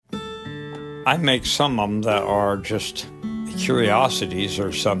I make some of them that are just curiosities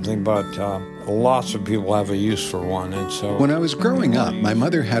or something, but lots of people have a use for one. And so, when I was growing up, my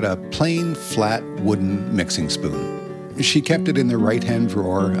mother had a plain, flat, wooden mixing spoon. She kept it in the right-hand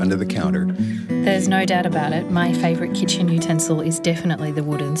drawer under the counter. There's no doubt about it. My favourite kitchen utensil is definitely the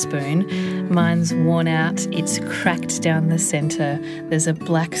wooden spoon. Mine's worn out. It's cracked down the centre. There's a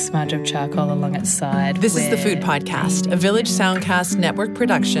black smudge of charcoal along its side. This is The Food Podcast, a Village Soundcast network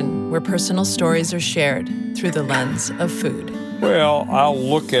production where personal stories are shared through the lens of food. Well, I'll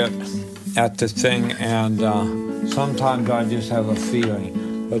look at the thing and sometimes I just have a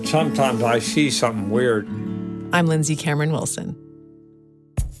feeling. But sometimes I see something weird. I'm Lindsay Cameron Wilson.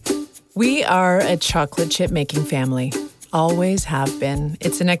 We are a chocolate chip making family. Always have been.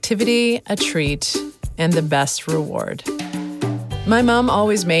 It's an activity, a treat, and the best reward. My mom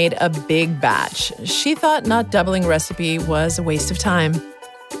always made a big batch. She thought not doubling a recipe was a waste of time.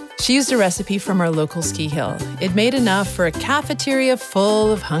 She used a recipe from our local ski hill. It made enough for a cafeteria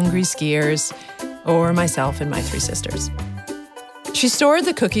full of hungry skiers, or myself and my 3 sisters. She stored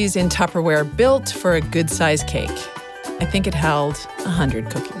the cookies in Tupperware built for a good-sized cake. I think it held 100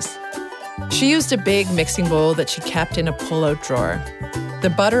 cookies. She used a big mixing bowl that she kept in a pull-out drawer. The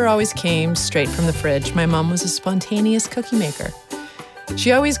butter always came straight from the fridge. My mom was a spontaneous cookie maker.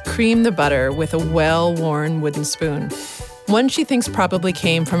 She always creamed the butter with a well-worn wooden spoon. One she thinks probably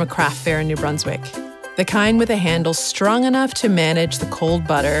came from a craft fair in New Brunswick. The kind with a handle strong enough to manage the cold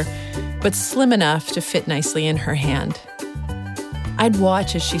butter, but slim enough to fit nicely in her hand. I'd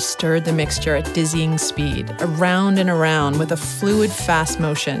watch as she stirred the mixture at dizzying speed, around and around with a fluid, fast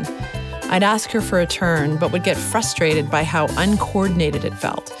motion. I'd ask her for a turn, but would get frustrated by how uncoordinated it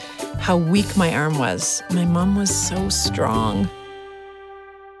felt, how weak my arm was. My mom was so strong.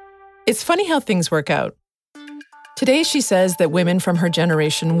 It's funny how things work out. Today, she says that women from her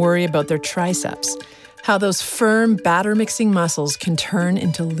generation worry about their triceps, how those firm batter-mixing muscles can turn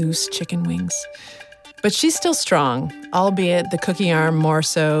into loose chicken wings. But she's still strong, albeit the cookie arm more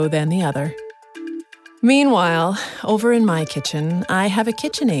so than the other. Meanwhile, over in my kitchen, I have a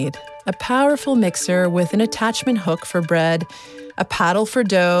KitchenAid, a powerful mixer with an attachment hook for bread, a paddle for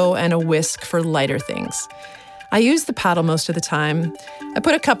dough, and a whisk for lighter things. I use the paddle most of the time. I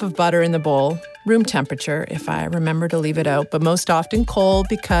put a cup of butter in the bowl, room temperature if I remember to leave it out, but most often cold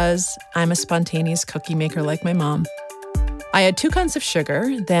because I'm a spontaneous cookie maker like my mom. I add 2 kinds of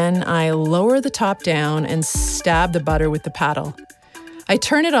sugar, then I lower the top down and stab the butter with the paddle. I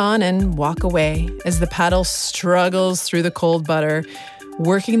turn it on and walk away as the paddle struggles through the cold butter,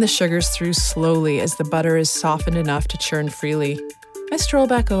 working the sugars through slowly as the butter is softened enough to churn freely. I stroll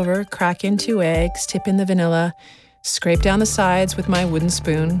back over, crack in 2 eggs, tip in the vanilla, scrape down the sides with my wooden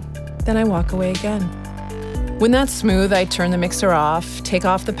spoon, then I walk away again. When that's smooth, I turn the mixer off, take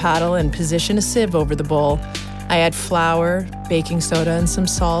off the paddle, and position a sieve over the bowl. I add flour, baking soda, and some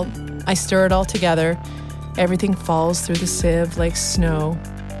salt. I stir it all together. Everything falls through the sieve like snow.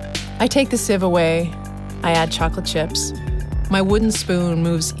 I take the sieve away. I add chocolate chips. My wooden spoon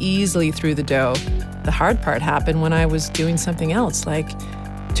moves easily through the dough. The hard part happened when I was doing something else, like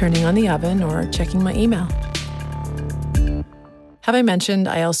turning on the oven or checking my email. Have I mentioned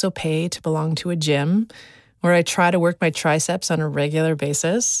I also pay to belong to a gym where I try to work my triceps on a regular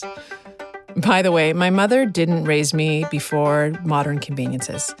basis? By the way, my mother didn't raise me before modern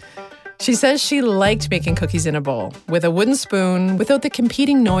conveniences. She says she liked making cookies in a bowl with a wooden spoon without the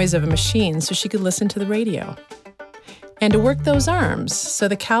competing noise of a machine so she could listen to the radio. And to work those arms so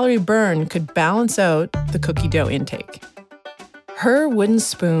the calorie burn could balance out the cookie dough intake. Her wooden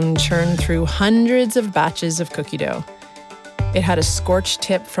spoon churned through hundreds of batches of cookie dough. It had a scorched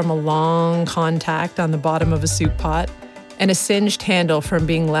tip from a long contact on the bottom of a soup pot and a singed handle from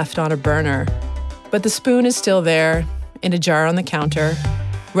being left on a burner. But the spoon is still there, in a jar on the counter,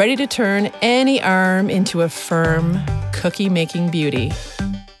 ready to turn any arm into a firm, cookie-making beauty,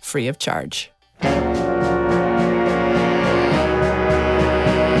 free of charge.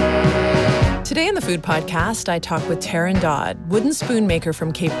 Today in the Food Podcast, I talk with Taryn Dodd, wooden spoon maker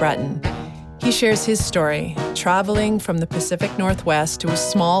from Cape Breton. He shares his story, traveling from the Pacific Northwest to a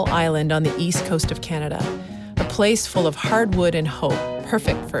small island on the east coast of Canada, a place full of hardwood and hope,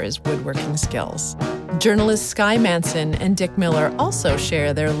 perfect for his woodworking skills. Journalists Skye Manson and Dick Miller also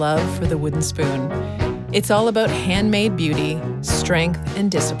share their love for the wooden spoon. It's all about handmade beauty, strength,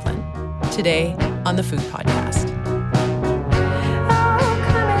 and discipline. Today on the Food Podcast.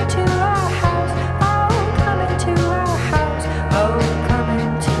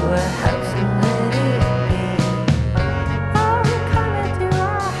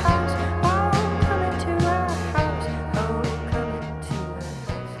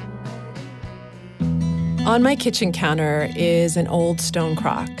 On my kitchen counter is an old stone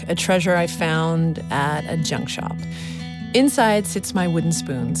crock, a treasure I found at a junk shop. Inside sits my wooden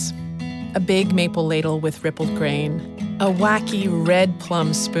spoons, a big maple ladle with rippled grain, a wacky red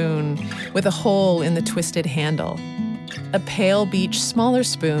plum spoon with a hole in the twisted handle, a pale beech smaller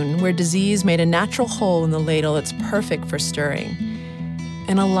spoon where disease made a natural hole in the ladle that's perfect for stirring,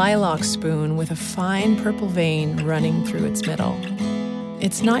 and a lilac spoon with a fine purple vein running through its middle.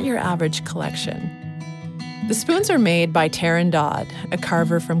 It's not your average collection. The spoons are made by Taryn Dodd, a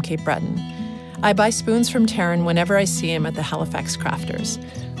carver from Cape Breton. I buy spoons from Taryn whenever I see him at the Halifax Crafters,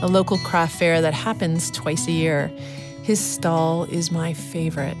 a local craft fair that happens twice a year. His stall is my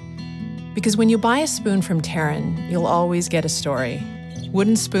favorite. Because when you buy a spoon from Taryn, you'll always get a story.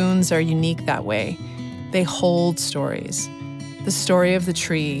 Wooden spoons are unique that way. They hold stories. The story of the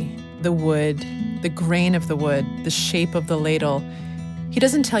tree, the wood, the grain of the wood, the shape of the ladle. He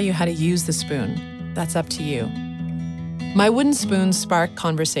doesn't tell you how to use the spoon. That's up to you. My wooden spoons spark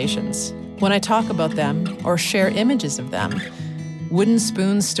conversations. When I talk about them or share images of them, wooden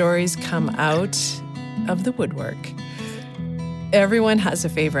spoon stories come out of the woodwork. Everyone has a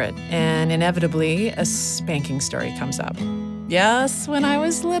favorite, and inevitably, a spanking story comes up. Yes, when I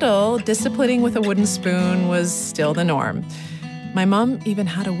was little, disciplining with a wooden spoon was still the norm. My mom even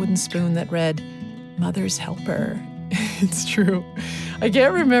had a wooden spoon that read, "Mother's Helper." It's true. I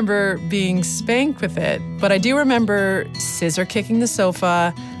can't remember being spanked with it, but I do remember scissor kicking the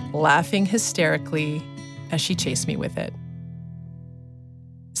sofa, laughing hysterically as she chased me with it.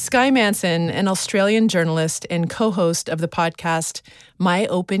 Skye Manson, an Australian journalist and co-host of the podcast My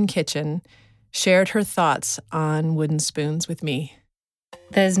Open Kitchen, shared her thoughts on wooden spoons with me.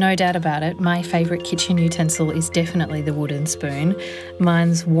 There's no doubt about it. My favourite kitchen utensil is definitely the wooden spoon.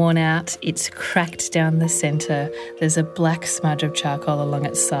 Mine's worn out, it's cracked down the centre. There's a black smudge of charcoal along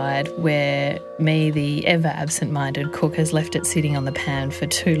its side where me, the ever absent-minded cook, has left it sitting on the pan for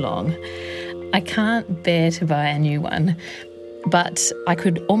too long. I can't bear to buy a new one, but I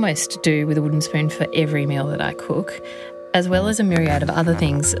could almost do with a wooden spoon for every meal that I cook, as well as a myriad of other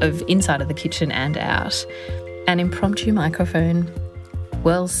things of inside of the kitchen and out. An impromptu microphone,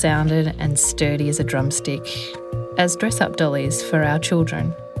 well-sounded and sturdy as a drumstick, as dress-up dollies for our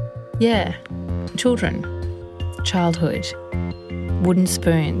children. Yeah, children, childhood, wooden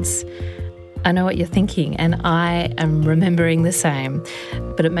spoons. I know what you're thinking, and I am remembering the same,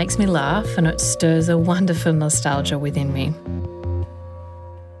 but it makes me laugh and it stirs a wonderful nostalgia within me.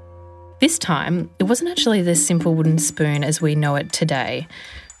 This time, it wasn't actually the simple wooden spoon as we know it today.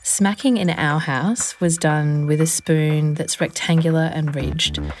 Smacking in our house was done with a spoon that's rectangular and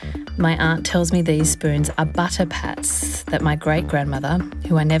ridged. My aunt tells me these spoons are butter pats that my great-grandmother,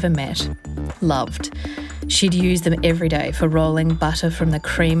 who I never met, loved. She'd use them every day for rolling butter from the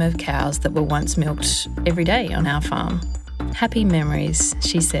cream of cows that were once milked every day on our farm. Happy memories,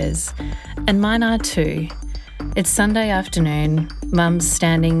 she says, and mine are too. It's Sunday afternoon. Mum's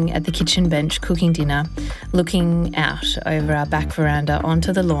standing at the kitchen bench cooking dinner, looking out over our back veranda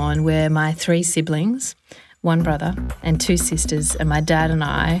onto the lawn where my 3 siblings, 1 brother and 2 sisters, and my dad and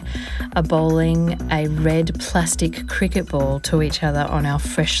I are bowling a red plastic cricket ball to each other on our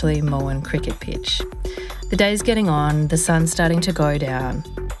freshly mown cricket pitch. The day's getting on, the sun's starting to go down.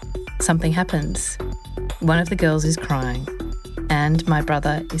 Something happens. One of the girls is crying, and my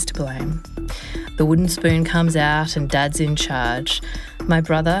brother is to blame. The wooden spoon comes out and Dad's in charge. My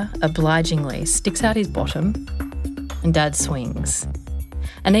brother obligingly sticks out his bottom and Dad swings.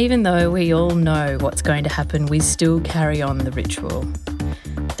 And even though we all know what's going to happen, we still carry on the ritual.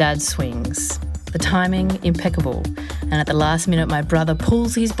 Dad swings. The timing impeccable. And at the last minute, my brother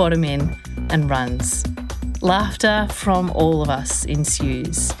pulls his bottom in and runs. Laughter from all of us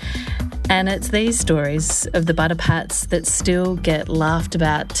ensues. And it's these stories of the butter pats that still get laughed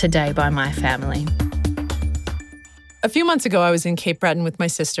about today by my family. A few months ago, I was in Cape Breton with my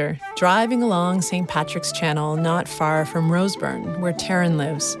sister, driving along St. Patrick's Channel not far from Roseburn, where Taryn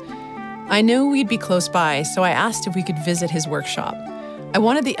lives. I knew we'd be close by, so I asked if we could visit his workshop. I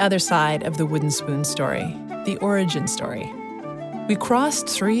wanted the other side of the wooden spoon story, the origin story. We crossed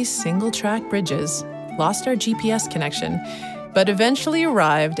 3 single-track bridges, lost our GPS connection, but eventually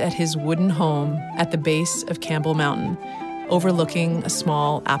arrived at his wooden home at the base of Campbell Mountain, overlooking a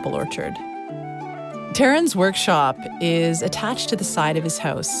small apple orchard. Taryn's workshop is attached to the side of his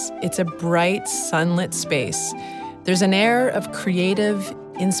house. It's a bright, sunlit space. There's an air of creative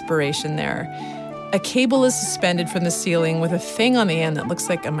inspiration there. A cable is suspended from the ceiling with a thing on the end that looks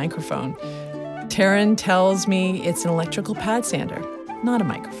like a microphone. Taryn tells me it's an electrical pad sander, not a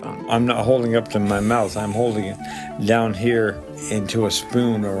microphone. I'm not holding it up to my mouth. I'm holding it down here into a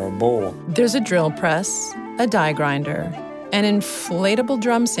spoon or a bowl. There's a drill press, a die grinder, an inflatable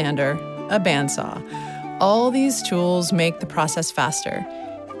drum sander, a bandsaw. All these tools make the process faster.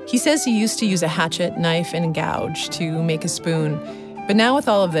 He says he used to use a hatchet, knife, and gouge to make a spoon. But now with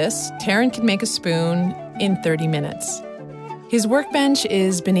all of this, Taryn can make a spoon in 30 minutes. His workbench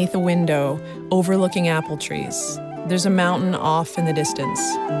is beneath a window overlooking apple trees. There's a mountain off in the distance.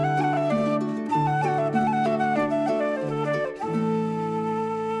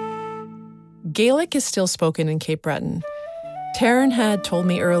 Gaelic is still spoken in Cape Breton. Taryn had told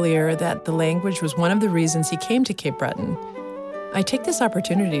me earlier that the language was one of the reasons he came to Cape Breton. I take this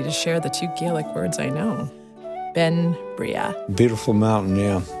opportunity to share the 2 Gaelic words I know. Ben Bria. Beautiful mountain,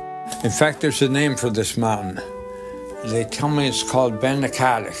 yeah. In fact, there's a name for this mountain. They tell me it's called Ben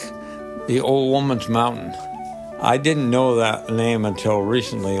Nakalik, the old woman's mountain. I didn't know that name until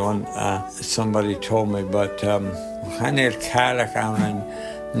recently when somebody told me, but there's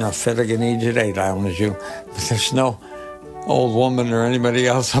no old woman or anybody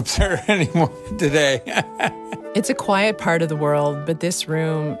else up there anymore today. It's a quiet part of the world, but this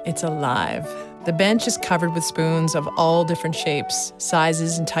room, it's alive. The bench is covered with spoons of all different shapes,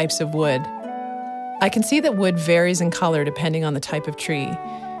 sizes, and types of wood. I can see that wood varies in color depending on the type of tree.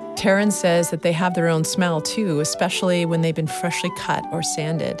 Taryn says that they have their own smell too, especially when they've been freshly cut or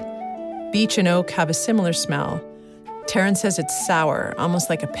sanded. Beech and oak have a similar smell. Taryn says it's sour, almost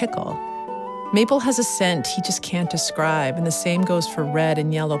like a pickle. Maple has a scent he just can't describe, and the same goes for red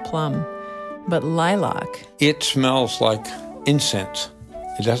and yellow plum. But lilac... It smells like incense.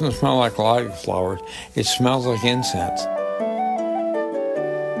 It doesn't smell like lilac flowers. It smells like incense.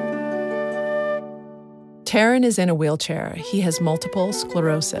 Taryn is in a wheelchair. He has multiple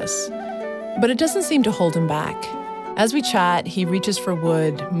sclerosis. But it doesn't seem to hold him back. As we chat, he reaches for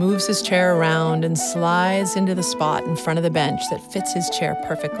wood, moves his chair around, and slides into the spot in front of the bench that fits his chair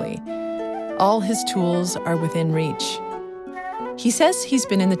perfectly. All his tools are within reach. He says he's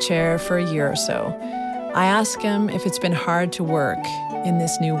been in the chair for a year or so. I ask him if it's been hard to work in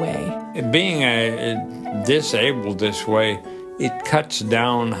this new way. Being disabled this way, it cuts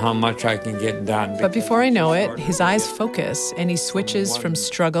down how much I can get done. But before I know it, his eyes focus and he switches from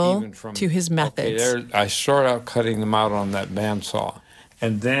struggle to his methods. Okay, I start out cutting them out on that bandsaw,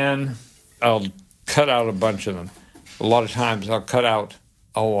 and then I'll cut out a bunch of them. A lot of times I'll cut out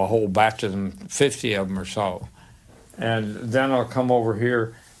a whole batch of them, 50 of them or so. And then I'll come over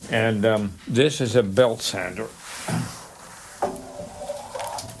here, and this is a belt sander.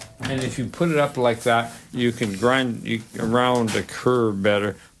 And if you put it up like that, you can grind around the curve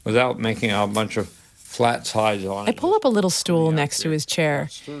better without making a bunch of flat sides on it. I pull up a little stool next to his chair.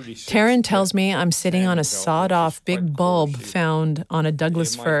 Taryn tells me I'm sitting on a sawed-off big bulb found on a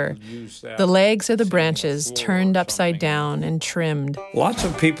Douglas fir. The legs are the branches turned upside down and trimmed. Lots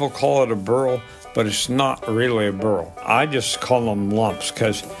of people call it a burl, but it's not really a burl. I just call them lumps,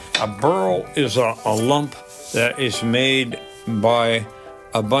 because a burl is a lump that is made by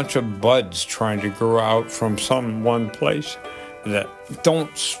a bunch of buds trying to grow out from one place that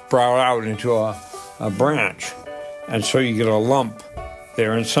don't sprout out into a branch. And so you get a lump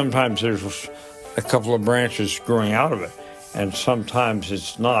there, and sometimes there's a couple of branches growing out of it, and sometimes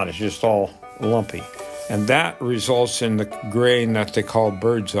it's not. It's just all lumpy. And that results in the grain that they call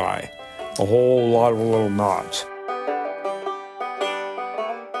bird's eye, a whole lot of little knots.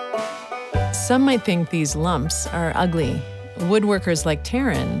 Some might think these lumps are ugly. Woodworkers like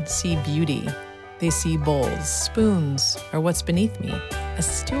Taryn see beauty. They see bowls, spoons, or what's beneath me, a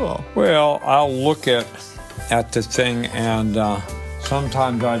stool. Well, I'll look at the thing, and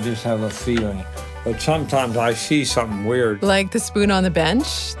sometimes I just have a feeling. But sometimes I see something weird. Like the spoon on the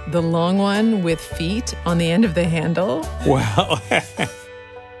bench, the long one with feet on the end of the handle. Well...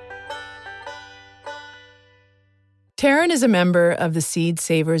 Taryn is a member of the Seed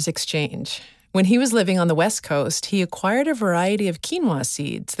Savers Exchange. When he was living on the West Coast, he acquired a variety of quinoa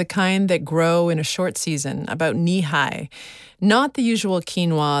seeds, the kind that grow in a short season, about knee-high, not the usual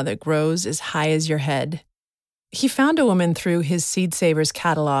quinoa that grows as high as your head. He found a woman through his Seed Savers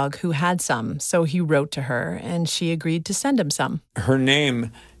catalog who had some, so he wrote to her, and she agreed to send him some. Her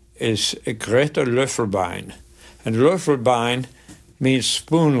name is Greta Löffelbein, and Löffelbein means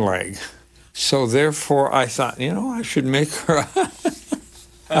spoon leg. So therefore, I thought, I should make her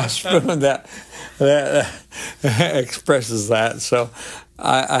a spoon that expresses that. So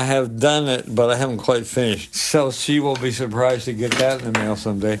I have done it, but I haven't quite finished. So she will be surprised to get that in the mail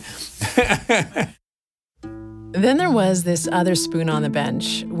someday. Then there was this other spoon on the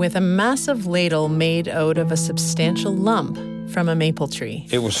bench with a massive ladle made out of a substantial lump from a maple tree.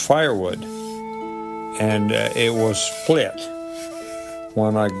 It was firewood, and it was split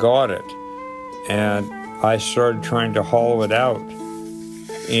when I got it. And I started trying to hollow it out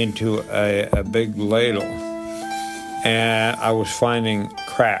into a big ladle, and I was finding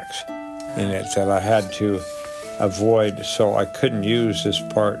cracks in it that I had to avoid, so I couldn't use this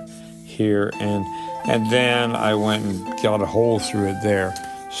part here, and then I went and got a hole through it there.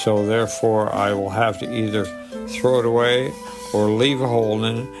 So therefore I will have to either throw it away or leave a hole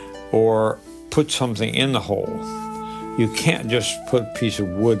in it or put something in the hole. You can't just put a piece of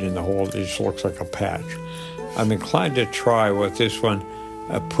wood in the hole, it just looks like a patch. I'm inclined to try with this one,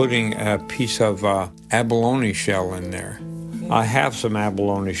 putting a piece of abalone shell in there. I have some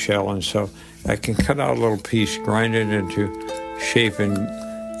abalone shell, and so I can cut out a little piece, grind it into shape, and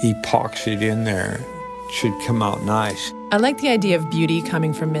epoxy it in there. It should come out nice. I like the idea of beauty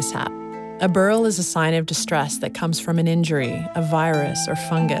coming from mishap. A burl is a sign of distress that comes from an injury, a virus, or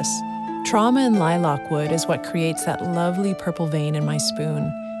fungus. Trauma in lilac wood is what creates that lovely purple vein in my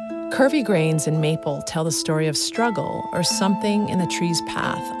spoon. Curvy grains in maple tell the story of struggle or something in the tree's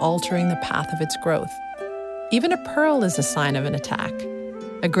path altering the path of its growth. Even a pearl is a sign of an attack.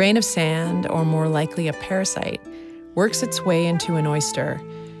 A grain of sand, or more likely a parasite, works its way into an oyster,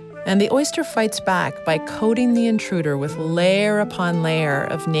 and the oyster fights back by coating the intruder with layer upon layer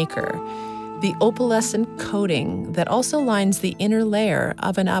of nacre, the opalescent coating that also lines the inner layer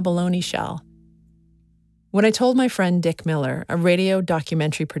of an abalone shell. When I told my friend Dick Miller, a radio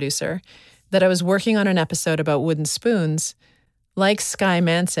documentary producer, that I was working on an episode about wooden spoons, like Sky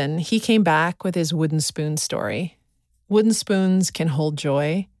Manson, he came back with his wooden spoon story. Wooden spoons can hold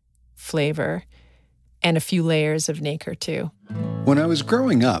joy, flavor, and a few layers of nacre too. When I was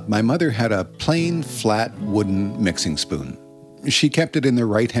growing up, my mother had a plain, flat, wooden mixing spoon. She kept it in the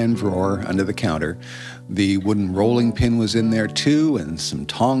right-hand drawer under the counter. The wooden rolling pin was in there too, and some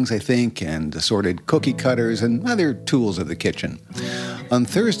tongs, I think, and assorted cookie cutters and other tools of the kitchen. On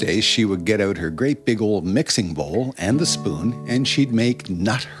Thursdays, she would get out her great big old mixing bowl and the spoon, and she'd make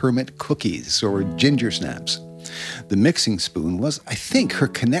nut hermit cookies or ginger snaps. The mixing spoon was, I think, her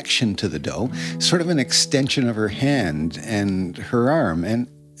connection to the dough, sort of an extension of her hand and her arm, and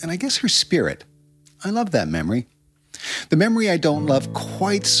I guess her spirit. I love that memory. The memory I don't love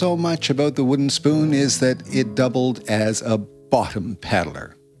quite so much about the wooden spoon is that it doubled as a bottom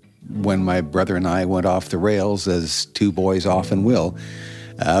paddler. When my brother and I went off the rails, as two boys often will,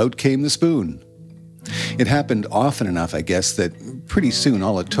 out came the spoon. It happened often enough, I guess, that pretty soon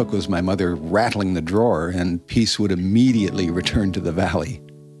all it took was my mother rattling the drawer and peace would immediately return to the valley.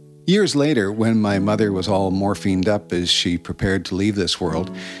 Years later, when my mother was all morphined up as she prepared to leave this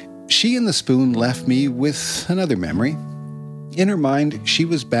world, she and the spoon left me with another memory. In her mind, she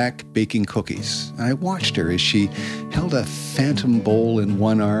was back baking cookies. I watched her as she held a phantom bowl in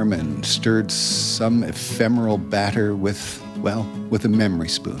one arm and stirred some ephemeral batter with a memory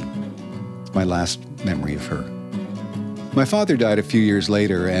spoon. It's my last memory of her. My father died a few years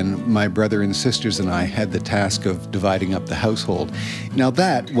later, and my brother and sisters and I had the task of dividing up the household. Now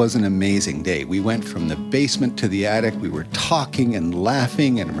that was an amazing day. We went from the basement to the attic. We were talking and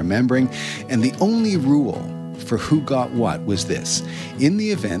laughing and remembering, and the only rule for who got what was this. In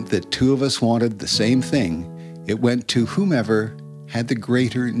the event that two of us wanted the same thing, it went to whomever had the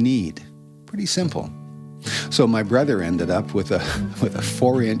greater need. Pretty simple. So my brother ended up with a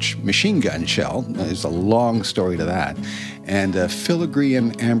 4-inch machine gun shell. There's a long story to that. And a filigree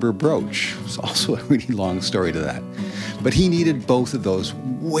and amber brooch. It's also a really long story to that. But he needed both of those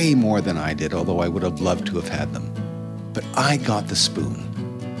way more than I did, although I would have loved to have had them. But I got the spoon.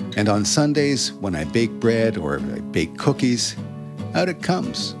 And on Sundays, when I bake bread or I bake cookies, out it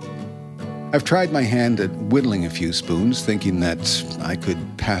comes. I've tried my hand at whittling a few spoons, thinking that I could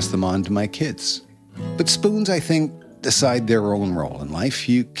pass them on to my kids. But spoons, I think, decide their own role in life.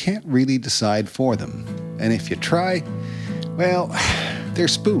 You can't really decide for them. And if you try, well, they're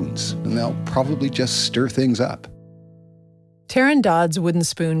spoons, and they'll probably just stir things up. Taryn Dodd's wooden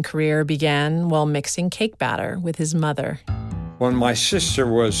spoon career began while mixing cake batter with his mother. When my sister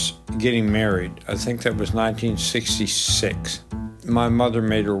was getting married, I think that was 1966, my mother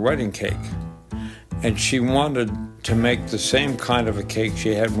made her wedding cake. And she wanted to make the same kind of a cake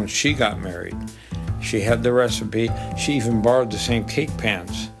she had when she got married. She had the recipe. She even borrowed the same cake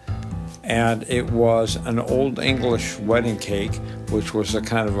pans. And it was an old English wedding cake, which was a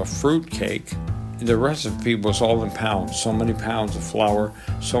kind of a fruit cake. The recipe was all in pounds. So many pounds of flour,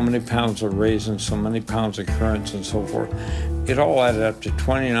 so many pounds of raisins, so many pounds of currants, and so forth. It all added up to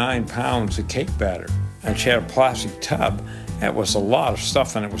 29 pounds of cake batter. And she had a plastic tub. It was a lot of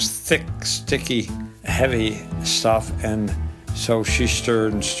stuff, and it was thick, sticky, heavy stuff. And so she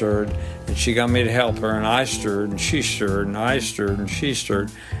stirred and stirred, And she got me to help her, and I stirred, and she stirred, and I stirred, and she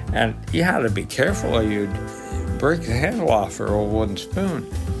stirred. And you had to be careful or you'd break the handle off her old wooden spoon.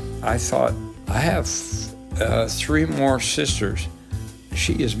 I thought, I have 3 more sisters.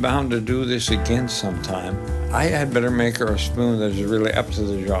 She is bound to do this again sometime. I had better make her a spoon that is really up to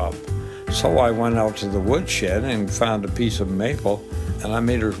the job. So I went out to the woodshed and found a piece of maple, and I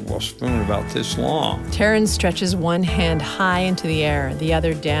made her a spoon about this long. Taryn stretches one hand high into the air, the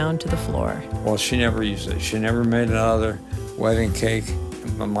other down to the floor. Well, she never used it. She never made another wedding cake.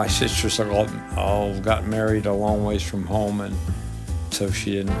 My sisters all got married a long ways from home, and so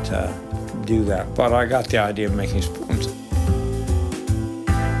she didn't do that. But I got the idea of making spoons.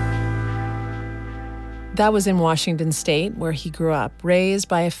 That was in Washington State, where he grew up, raised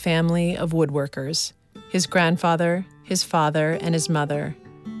by a family of woodworkers. His grandfather, his father, and his mother.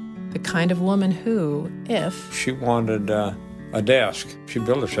 The kind of woman who, if... She wanted a desk. She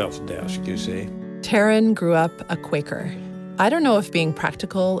built herself a desk, you see. Taryn grew up a Quaker. I don't know if being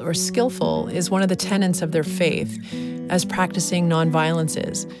practical or skillful is one of the tenets of their faith, as practicing nonviolence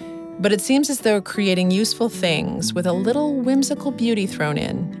is. But it seems as though creating useful things with a little whimsical beauty thrown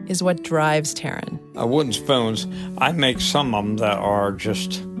in is what drives Taryn. Wooden spoons, I make some of them that are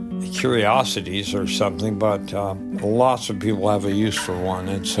just curiosities or something, but lots of people have a use for one,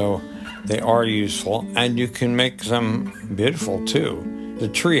 and so they are useful, and you can make them beautiful too. The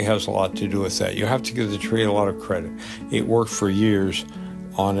tree has a lot to do with that. You have to give the tree a lot of credit. It worked for years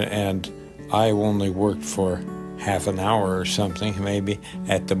on it, and I only worked for half an hour or something, maybe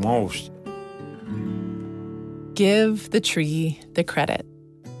at the most. Give the tree the credit.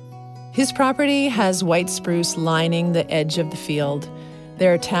 His property has white spruce lining the edge of the field.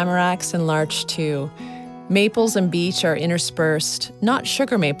 There are tamaracks and larch too. Maples and beech are interspersed, not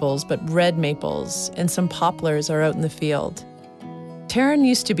sugar maples, but red maples, and some poplars are out in the field. Taryn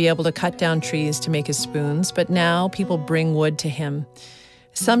used to be able to cut down trees to make his spoons, but now people bring wood to him.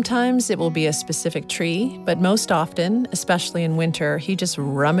 Sometimes it will be a specific tree, but most often, especially in winter, he just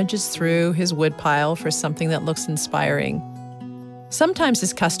rummages through his wood pile for something that looks inspiring. Sometimes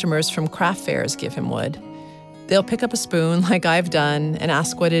his customers from craft fairs give him wood. They'll pick up a spoon like I've done and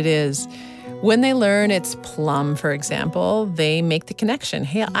ask what it is. When they learn it's plum, for example, they make the connection.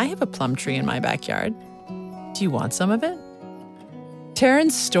 Hey, I have a plum tree in my backyard. Do you want some of it?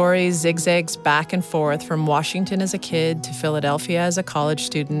 Taryn's story zigzags back and forth from Washington as a kid to Philadelphia as a college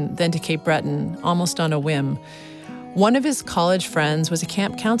student, then to Cape Breton, almost on a whim. One of his college friends was a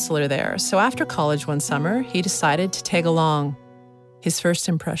camp counselor there, so after college one summer, he decided to tag along. His first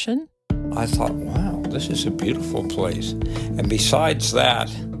impression? I thought, wow, this is a beautiful place. And besides that,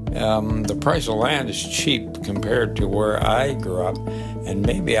 the price of land is cheap compared to where I grew up, and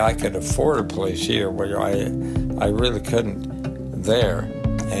maybe I could afford a place here where I really couldn't there.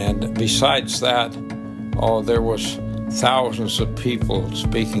 And besides that, there was thousands of people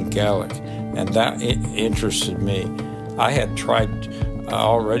speaking Gaelic, and that interested me. I had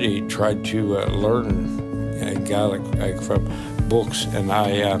already tried to learn Gaelic from books, and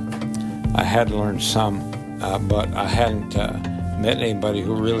I had learned some, but I hadn't met anybody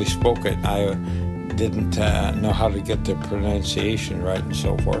who really spoke it. I didn't know how to get the pronunciation right and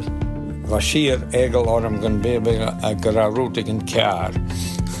so forth. Vashir Egel Autumn going to be a Gararutig car.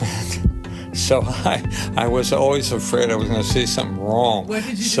 So I was always afraid I was going to say something wrong. What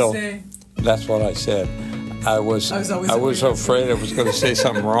did you say? That's what I said. I was afraid I was going to say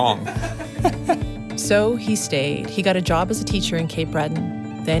something wrong. So he stayed. He got a job as a teacher in Cape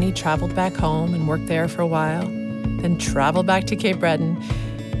Breton. Then he traveled back home and worked there for a while. Then traveled back to Cape Breton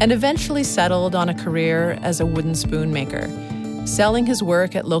and eventually settled on a career as a wooden spoon maker, selling his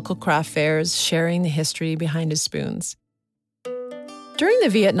work at local craft fairs, sharing the history behind his spoons. During the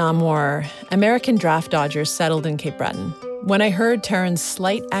Vietnam War, American draft dodgers settled in Cape Breton. When I heard Taryn's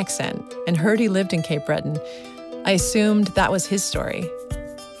slight accent and heard he lived in Cape Breton, I assumed that was his story.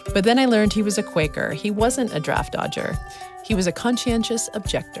 But then I learned he was a Quaker. He wasn't a draft dodger. He was a conscientious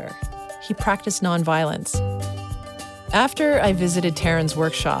objector. He practiced nonviolence. After I visited Taryn's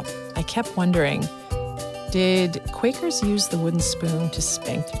workshop, I kept wondering, did Quakers use the wooden spoon to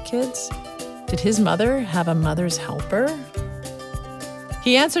spank their kids? Did his mother have a mother's helper?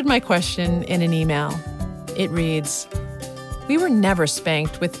 He answered my question in an email. It reads, "We were never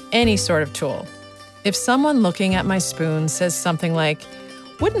spanked with any sort of tool. If someone looking at my spoon says something like,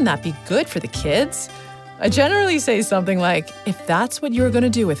 'Wouldn't that be good for the kids?' I generally say something like, 'If that's what you're going to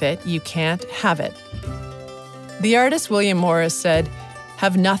do with it, you can't have it.'" The artist William Morris said,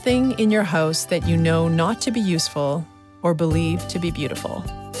 "Have nothing in your house that you know not to be useful or believe to be beautiful."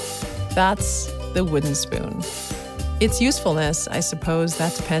 That's the wooden spoon. Its usefulness, I suppose,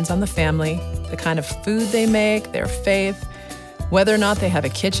 that depends on the family, the kind of food they make, their faith, whether or not they have a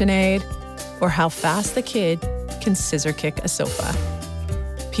KitchenAid, or how fast the kid can scissor kick a sofa.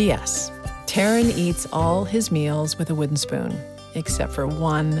 P.S. Taryn eats all his meals with a wooden spoon, except for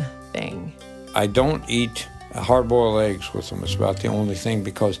one thing. I don't eat hard-boiled eggs with them. It's about the only thing,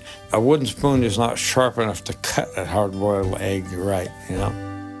 because a wooden spoon is not sharp enough to cut a hard-boiled egg right, you know?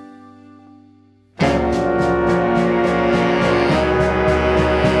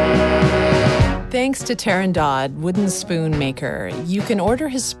 Thanks to Taryn Dodd, wooden spoon maker. You can order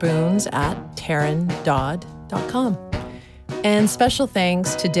his spoons at taryndodd.com. And special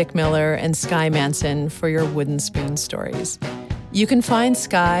thanks to Dick Miller and Sky Manson for your wooden spoon stories. You can find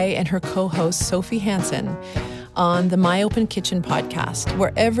Sky and her co-host Sophie Hansen on the My Open Kitchen podcast,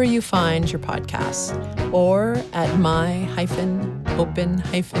 wherever you find your podcasts, or at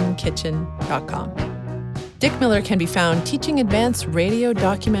my-open-kitchen.com. Dick Miller can be found teaching advanced radio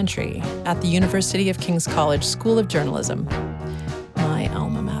documentary at the University of King's College School of Journalism, my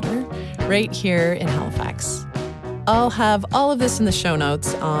alma mater, right here in Halifax. I'll have all of this in the show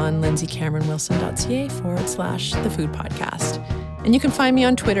notes on lindsaycameronwilson.ca/The Food Podcast. And you can find me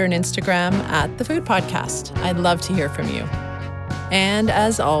on Twitter and Instagram at The Food Podcast. I'd love to hear from you. And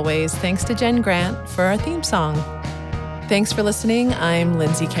as always, thanks to Jen Grant for our theme song. Thanks for listening. I'm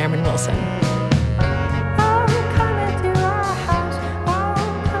Lindsay Cameron Wilson.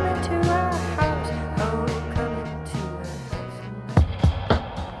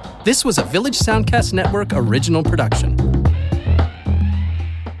 This was a Village Soundcast Network original production.